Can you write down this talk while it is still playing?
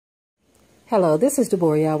Hello, this is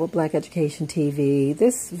Deborah with Black Education TV.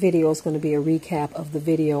 This video is going to be a recap of the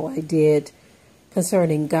video I did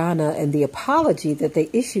concerning Ghana and the apology that they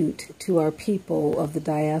issued to our people of the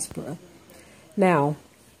diaspora. Now,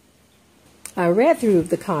 I read through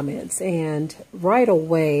the comments and right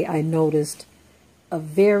away I noticed a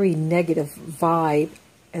very negative vibe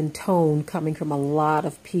and tone coming from a lot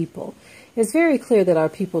of people. It's very clear that our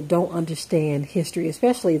people don't understand history,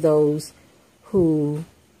 especially those who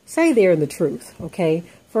say they're in the truth, okay?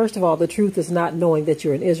 First of all, the truth is not knowing that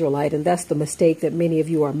you're an Israelite, and that's the mistake that many of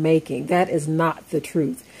you are making. That is not the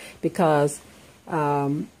truth, because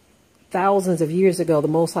thousands of years ago, the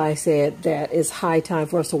Most High said that it's high time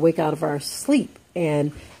for us to wake out of our sleep,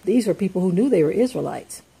 and these were people who knew they were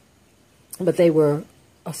Israelites, but they were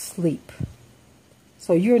asleep.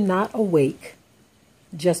 So you're not awake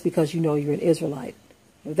just because you know you're an Israelite.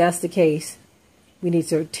 If that's the case, we need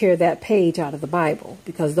to tear that page out of the Bible,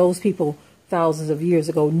 because those people thousands of years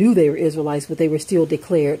ago knew they were Israelites, but they were still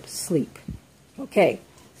declared asleep. Okay.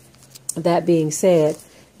 That being said,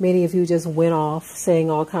 many of you just went off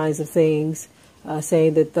saying all kinds of things,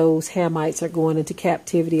 saying that those Hamites are going into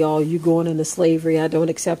captivity, or you going into slavery, I don't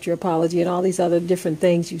accept your apology, and all these other different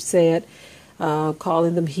things you said,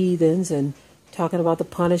 calling them heathens and talking about the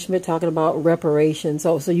punishment, talking about reparations.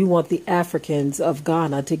 So you want the Africans of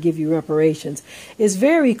Ghana to give you reparations. It's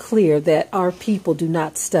very clear that our people do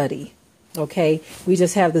not study, okay? We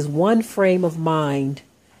just have this one frame of mind,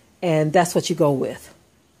 and that's what you go with.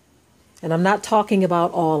 And I'm not talking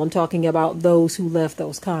about all. I'm talking about those who left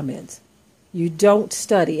those comments. You don't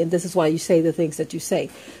study, and this is why you say the things that you say.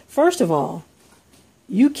 First of all,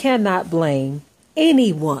 you cannot blame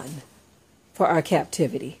anyone for our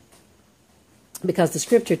captivity, because the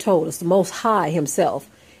scripture told us, the Most High himself,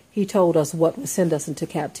 he told us what would send us into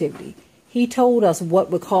captivity. He told us what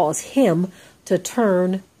would cause him to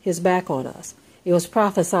turn his back on us. It was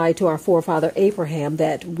prophesied to our forefather Abraham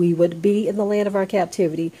that we would be in the land of our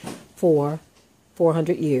captivity for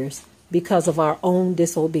 400 years because of our own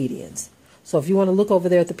disobedience. So if you want to look over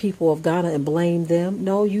there at the people of Ghana and blame them,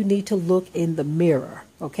 no, you need to look in the mirror,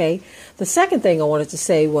 okay? The second thing I wanted to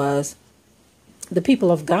say was the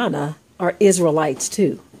people of Ghana are Israelites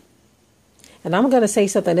too. And I'm going to say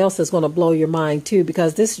something else that's going to blow your mind too,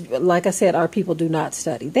 because this, like I said, our people do not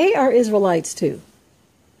study. They are Israelites too.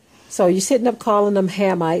 So you're sitting up calling them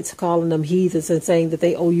Hamites, calling them heathens, and saying that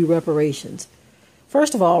they owe you reparations.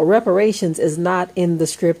 First of all, reparations is not in the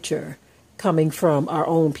scripture coming from our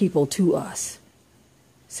own people to us.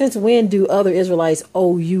 Since when do other Israelites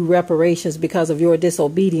owe you reparations because of your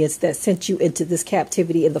disobedience that sent you into this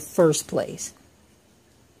captivity in the first place?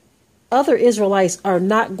 Other Israelites are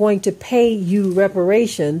not going to pay you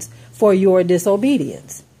reparations for your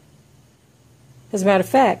disobedience. As a matter of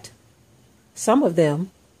fact, some of the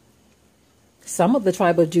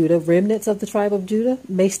tribe of Judah, remnants of the tribe of Judah,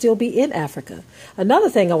 may still be in Africa. Another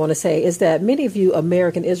thing I want to say is that many of you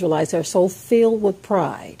American Israelites are so filled with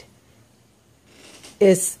pride.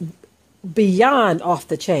 It's beyond off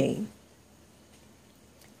the chain,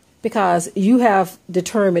 because you have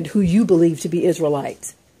determined who you believe to be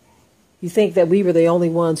Israelites. You think that we were the only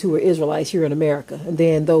ones who were Israelites here in America, and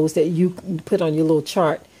then those that you put on your little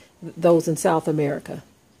chart, those in South America.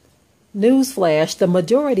 Newsflash, the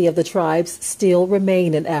majority of the tribes still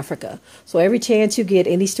remain in Africa. So every chance you get,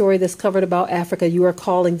 any story that's covered about Africa, you are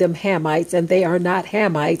calling them Hamites, and they are not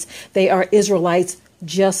Hamites. They are Israelites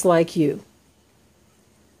just like you.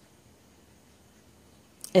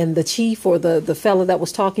 And the chief, or the fellow that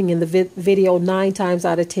was talking in the video, 9 times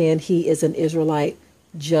out of 10, he is an Israelite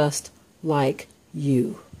just like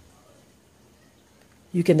you.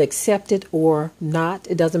 You can accept it or not.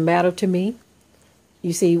 It doesn't matter to me.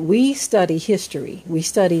 You see, we study history. We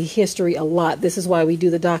study history a lot. This is why we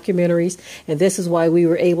do the documentaries, and this is why we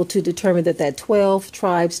were able to determine that that 12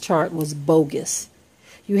 tribes chart was bogus.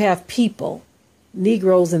 You have people,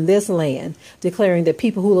 Negroes in this land, declaring that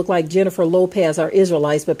people who look like Jennifer Lopez are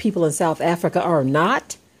Israelites, but people in South Africa are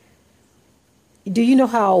not. Do you know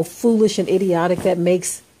how foolish and idiotic that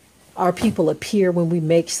makes our people appear when we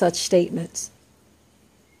make such statements?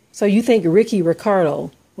 So you think Ricky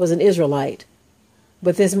Ricardo was an Israelite,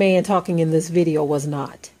 but this man talking in this video was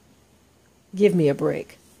not. Give me a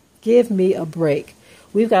break. Give me a break.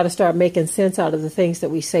 We've got to start making sense out of the things that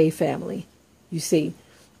we say, family. You see.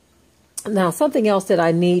 Now, something else that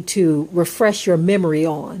I need to refresh your memory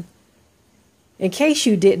on. In case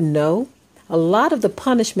you didn't know, a lot of the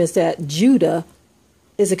punishments that Judah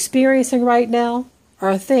is experiencing right now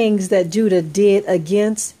are things that Judah did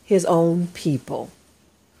against his own people.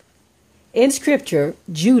 In scripture,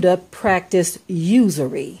 Judah practiced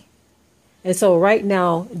usury. And so right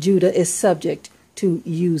now, Judah is subject to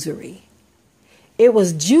usury. It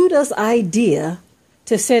was Judah's idea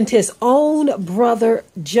to send his own brother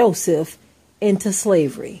Joseph into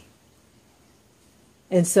slavery.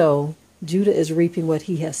 And so Judah is reaping what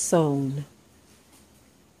he has sown.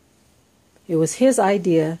 It was his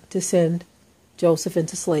idea to send Joseph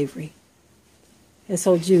into slavery. And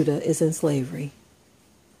so Judah is in slavery.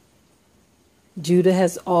 Judah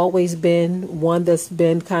has always been one that's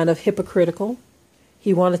been kind of hypocritical.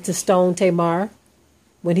 He wanted to stone Tamar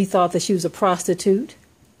when he thought that she was a prostitute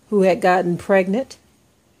who had gotten pregnant.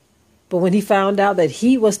 But when he found out that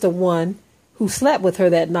he was the one who slept with her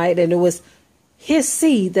that night and it was his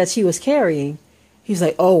seed that she was carrying, he's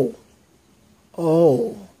like, oh,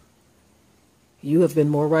 you have been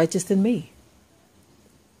more righteous than me.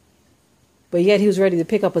 But yet he was ready to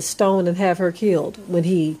pick up a stone and have her killed when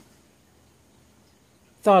he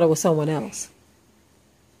thought it was someone else.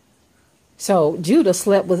 So Judah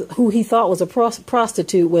slept with who he thought was a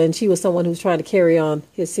prostitute when she was someone who was trying to carry on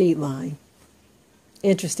his seed line.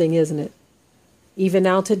 Interesting, isn't it? Even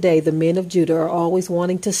now today, the men of Judah are always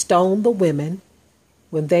wanting to stone the women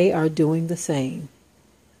when they are doing the same.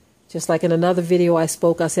 Just like in another video I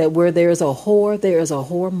spoke, I said, where there is a whore, there is a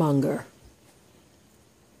whoremonger.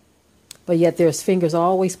 But yet there's fingers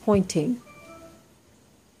always pointing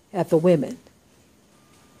at the women,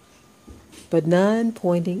 but none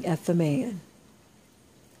pointing at the man.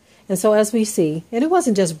 And so as we see, and it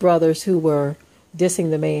wasn't just brothers who were dissing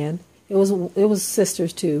the man, it was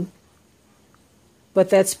sisters too. But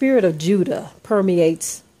that spirit of Judah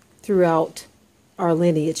permeates throughout our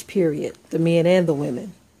lineage, period, the men and the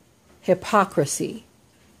women. Hypocrisy,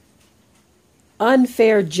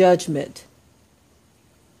 unfair judgment.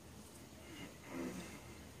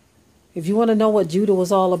 If you want to know what Judah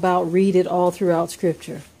was all about, read it all throughout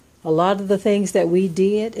Scripture. A lot of the things that we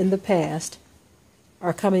did in the past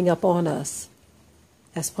are coming up on us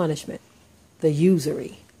as punishment. The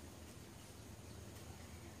usury,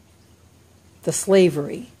 the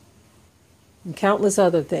slavery, and countless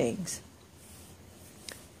other things.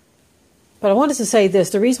 But I wanted to say this.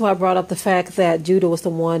 The reason why I brought up the fact that Judah was the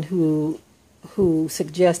one who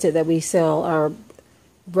suggested that we sell our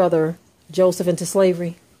brother Joseph into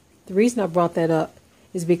slavery, the reason I brought that up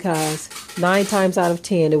is because 9 times out of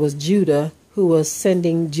 10, it was Judah who was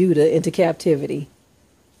sending Judah into captivity.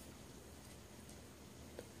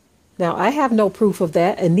 Now, I have no proof of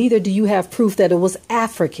that, and neither do you have proof that it was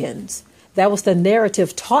Africans. That was the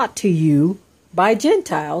narrative taught to you by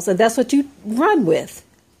Gentiles, and that's what you run with.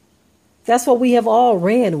 That's what we have all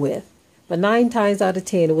ran with. But 9 times out of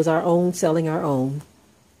 10, it was our own selling our own.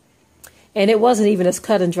 And it wasn't even as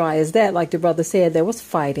cut and dry as that. Like the brother said, there was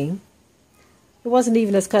fighting. It wasn't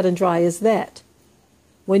even as cut and dry as that.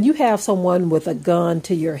 When you have someone with a gun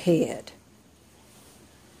to your head,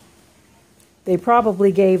 they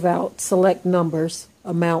probably gave out select numbers,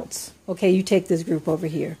 amounts. Okay, you take this group over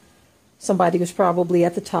here. Somebody was probably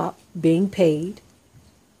at the top being paid.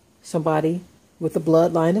 Somebody with the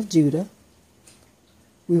bloodline of Judah.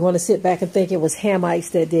 We want to sit back and think it was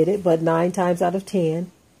Hamites that did it, but 9 times out of 10,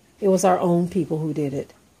 it was our own people who did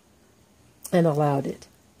it and allowed it,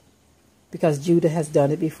 because Judah has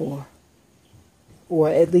done it before, or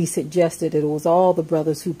at least suggested it. It was all the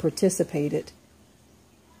brothers who participated,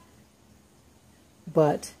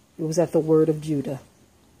 but it was at the word of Judah.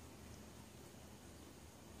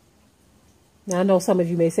 Now, I know some of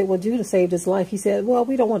you may say, well, Judah saved his life. He said, well,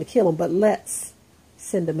 we don't want to kill him, but let's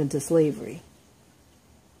send him into slavery.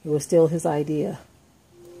 It was still his idea.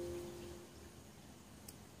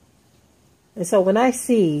 And so when I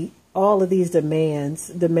see all of these demands,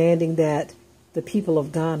 demanding that the people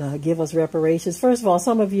of Ghana give us reparations, first of all,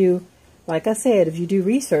 some of you, like I said, if you do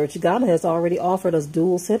research, Ghana has already offered us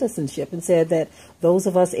dual citizenship and said that those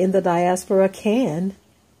of us in the diaspora can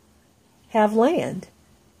have land.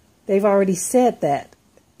 They've already said that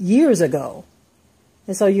years ago.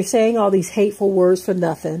 And so you're saying all these hateful words for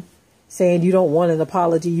nothing, saying you don't want an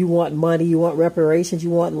apology, you want money, you want reparations,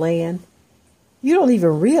 you want land. You don't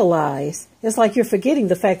even realize, it's like you're forgetting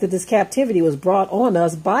the fact that this captivity was brought on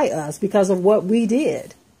us by us because of what we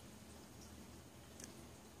did.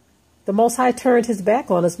 The Most High turned his back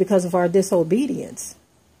on us because of our disobedience.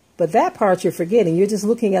 But that part you're forgetting. You're just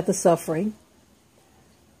looking at the suffering.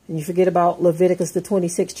 And you forget about Leviticus, the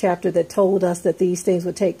 26th chapter that told us that these things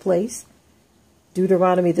would take place.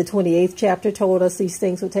 Deuteronomy, the 28th chapter, told us these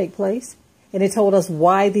things would take place. And it told us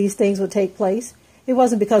why these things would take place. It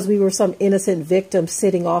wasn't because we were some innocent victim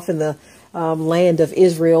sitting off in the land of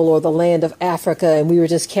Israel or the land of Africa, and we were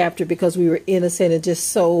just captured because we were innocent and just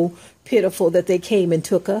so pitiful that they came and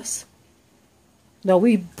took us. No,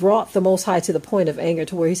 we brought the Most High to the point of anger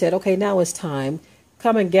to where he said, okay, now it's time.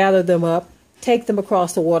 Come and gather them up. Take them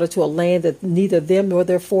across the water to a land that neither them nor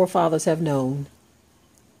their forefathers have known.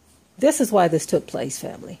 This is why this took place,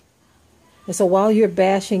 family. And so while you're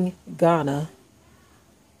bashing Ghana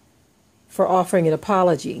for offering an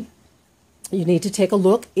apology, you need to take a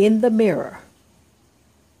look in the mirror.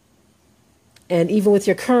 And even with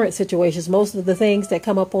your current situations, most of the things that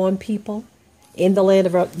come up on people in the land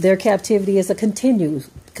of their captivity is a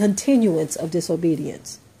continuance of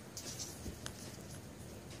disobedience.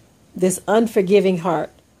 This unforgiving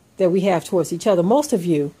heart that we have towards each other. Most of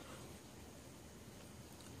you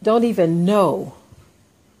don't even know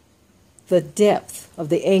the depth of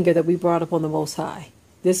the anger that we brought up on the Most High.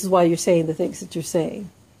 This is why you're saying the things that you're saying.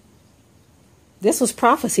 This was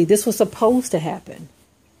prophecy. This was supposed to happen.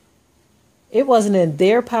 It wasn't in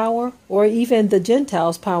their power or even the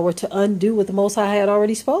Gentiles' power to undo what the Most High had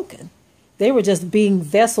already spoken. They were just being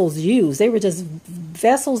vessels used. They were just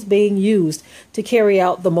vessels being used to carry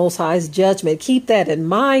out the Most High's judgment. Keep that in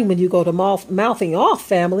mind when you go to mouthing off,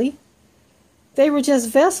 family. They were just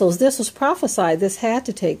vessels. This was prophesied. This had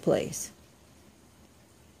to take place.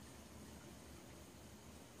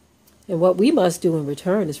 And what we must do in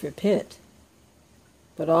return is repent.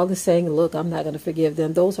 But all this saying, look, I'm not going to forgive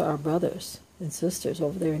them. Those are our brothers and sisters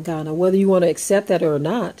over there in Ghana. Whether you want to accept that or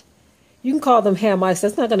not, you can call them Hamites.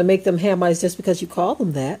 That's not going to make them Hamites just because you call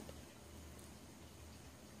them that.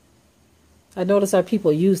 I notice our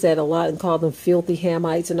people use that a lot and call them filthy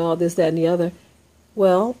Hamites and all this, that, and the other.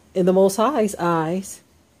 Well, in the Most High's eyes,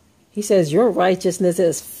 he says your righteousness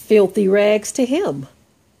is filthy rags to him.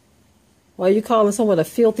 Why are you calling someone a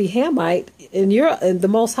filthy Hamite? In the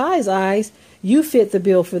Most High's eyes, you fit the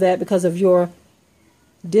bill for that because of your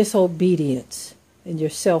disobedience and your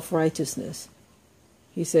self-righteousness.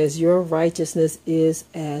 He says your righteousness is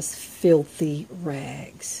as filthy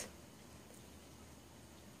rags.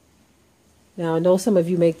 Now, I know some of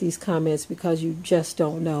you make these comments because you just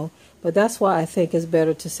don't know, but that's why I think it's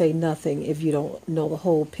better to say nothing if you don't know the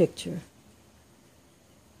whole picture.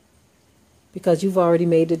 Because you've already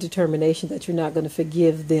made the determination that you're not going to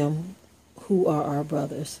forgive them who are our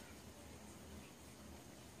brothers.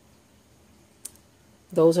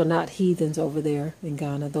 Those are not heathens over there in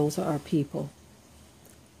Ghana. Those are our people.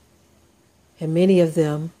 And many of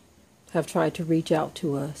them have tried to reach out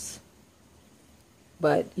to us.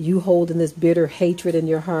 But you holding this bitter hatred in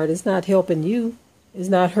your heart is not helping you. It's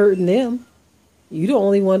not hurting them. You're the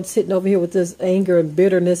only one sitting over here with this anger and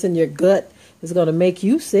bitterness in your gut that's going to make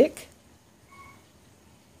you sick.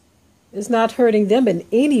 It's not hurting them in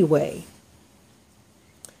any way.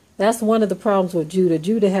 That's one of the problems with Judah.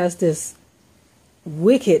 Judah has this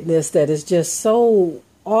wickedness that is just so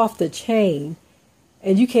off the chain.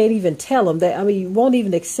 And you can't even tell them that. I mean, you won't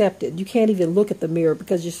even accept it. You can't even look at the mirror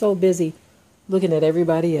because you're so busy looking at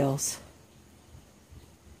everybody else.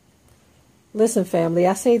 Listen, family,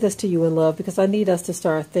 I say this to you in love because I need us to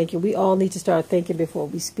start thinking. We all need to start thinking before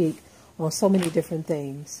we speak on so many different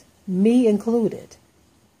things, me included.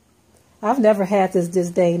 I've never had this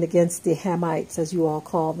disdain against the Hamites, as you all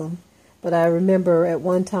call them. But I remember at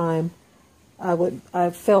one time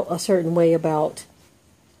I felt a certain way about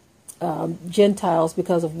Gentiles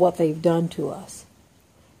because of what they've done to us.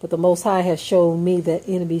 But the Most High has shown me that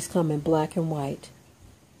enemies come in black and white.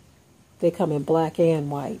 They come in black and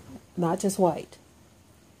white, not just white.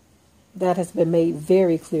 That has been made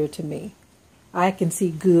very clear to me. I can see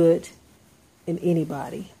good in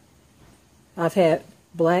anybody. I've had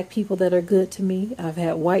black people that are good to me. I've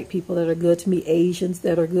had white people that are good to me, Asians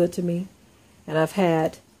that are good to me. And I've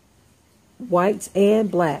had whites and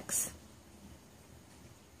blacks,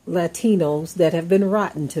 Latinos that have been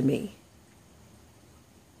rotten to me.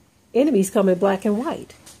 Enemies come in black and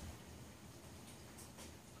white.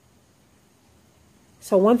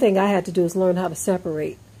 So one thing I had to do is learn how to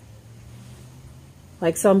separate.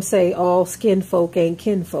 Like some say, all skin folk ain't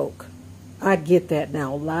kinfolk. I get that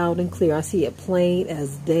now, loud and clear. I see it plain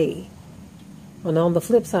as day. And on the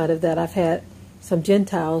flip side of that, I've had some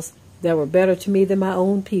Gentiles that were better to me than my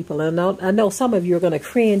own people. And I know some of you are going to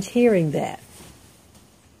cringe hearing that.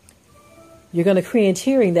 You're going to cringe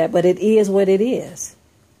hearing that, but it is what it is.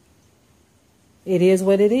 It is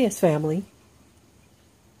what it is, family.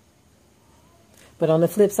 But on the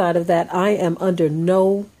flip side of that, I am under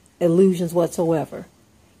no illusions whatsoever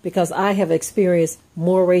because I have experienced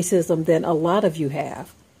more racism than a lot of you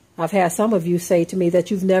have. I've had some of you say to me that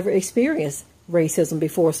you've never experienced racism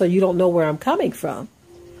before, so you don't know where I'm coming from.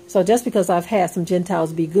 So just because I've had some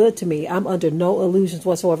Gentiles be good to me, I'm under no illusions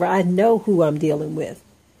whatsoever. I know who I'm dealing with.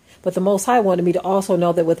 But the Most High wanted me to also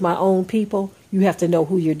know that with my own people, you have to know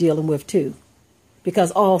who you're dealing with too.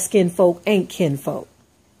 because all skin folk ain't kinfolk.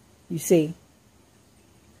 You see?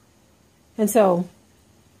 And so,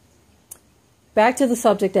 back to the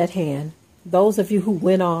subject at hand. Those of you who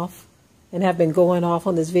went off and have been going off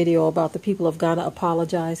on this video about the people of Ghana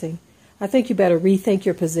apologizing, I think you better rethink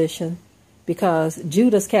your position, because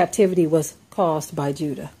Judah's captivity was caused by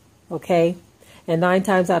Judah. Okay? And 9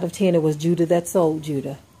 times out of 10, it was Judah that sold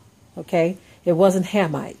Judah. Okay? It wasn't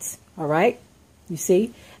Hamites. All right? You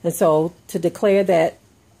see? And so to declare that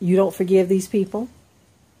you don't forgive these people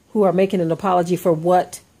who are making an apology for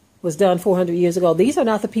what was done 400 years ago, these are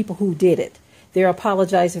not the people who did it. They're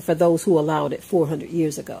apologizing for those who allowed it 400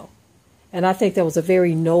 years ago. And I think that was a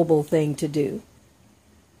very noble thing to do.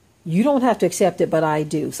 You don't have to accept it, but I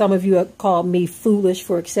do. Some of you have called me foolish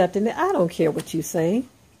for accepting it. I don't care what you say.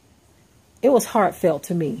 It was heartfelt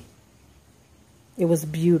to me. It was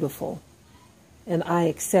beautiful. And I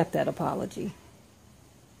accept that apology.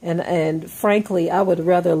 And frankly, I would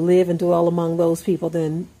rather live and dwell among those people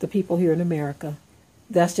than the people here in America.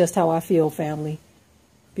 That's just how I feel, family.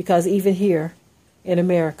 Because even here in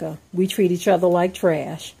America, we treat each other like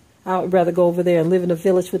trash. I would rather go over there and live in a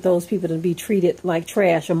village with those people than be treated like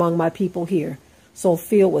trash among my people here. So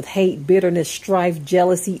filled with hate, bitterness, strife,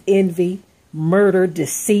 jealousy, envy, murder,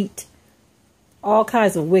 deceit, all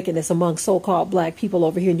kinds of wickedness among so-called black people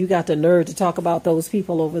over here. And you got the nerve to talk about those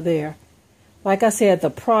people over there. Like I said,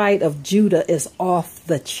 the pride of Judah is off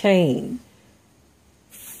the chain.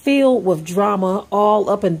 Filled with drama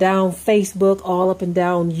all up and down Facebook, all up and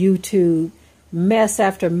down YouTube, mess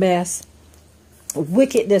after mess,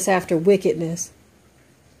 wickedness after wickedness.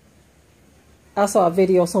 I saw a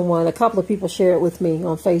video a couple of people shared it with me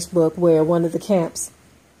on Facebook, where one of the camps,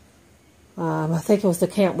 I think it was the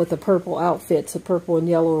camp with the purple outfits, the purple and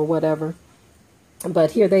yellow or whatever.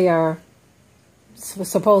 But here they are,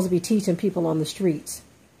 supposed to be teaching people on the streets.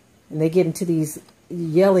 And they get into these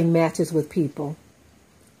yelling matches with people.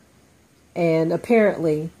 And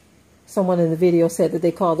apparently, someone in the video said that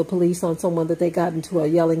they called the police on someone that they got into a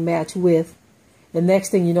yelling match with. And next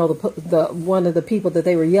thing you know, the one of the people that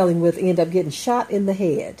they were yelling with ended up getting shot in the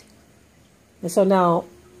head. And so now,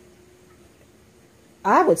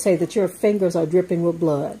 I would say that your fingers are dripping with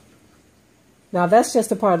blood. Now, that's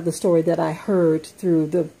just a part of the story that I heard through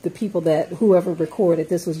the people that, whoever recorded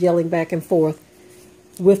this, was yelling back and forth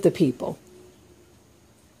with the people.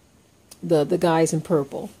 The guys in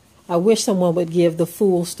purple. I wish someone would give the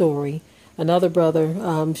full story. Another brother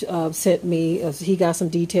sent me, he got some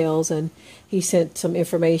details, and he sent some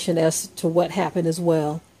information as to what happened as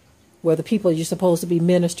well. Where the people you're supposed to be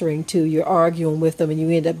ministering to, you're arguing with them and you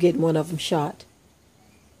end up getting one of them shot.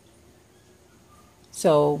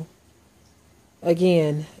 So,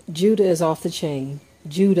 again, Judah is off the chain.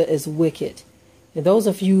 Judah is wicked. And those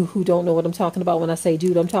of you who don't know what I'm talking about when I say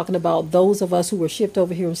Judah, I'm talking about those of us who were shipped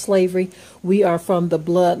over here in slavery. We are from the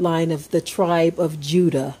bloodline of the tribe of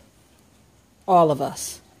Judah. All of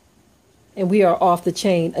us. And we are off the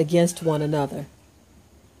chain against one another.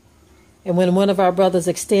 And when one of our brothers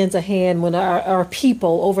extends a hand, when our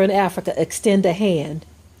people over in Africa extend a hand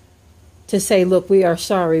to say, look, we are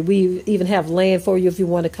sorry. We even have land for you if you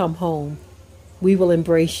want to come home. We will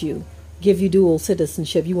embrace you. Give you dual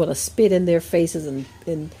citizenship. You want to spit in their faces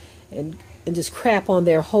and just crap on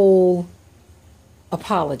their whole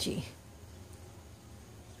apology.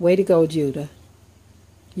 Way to go, Judah.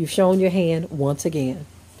 You've shown your hand once again.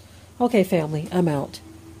 Okay, family, I'm out.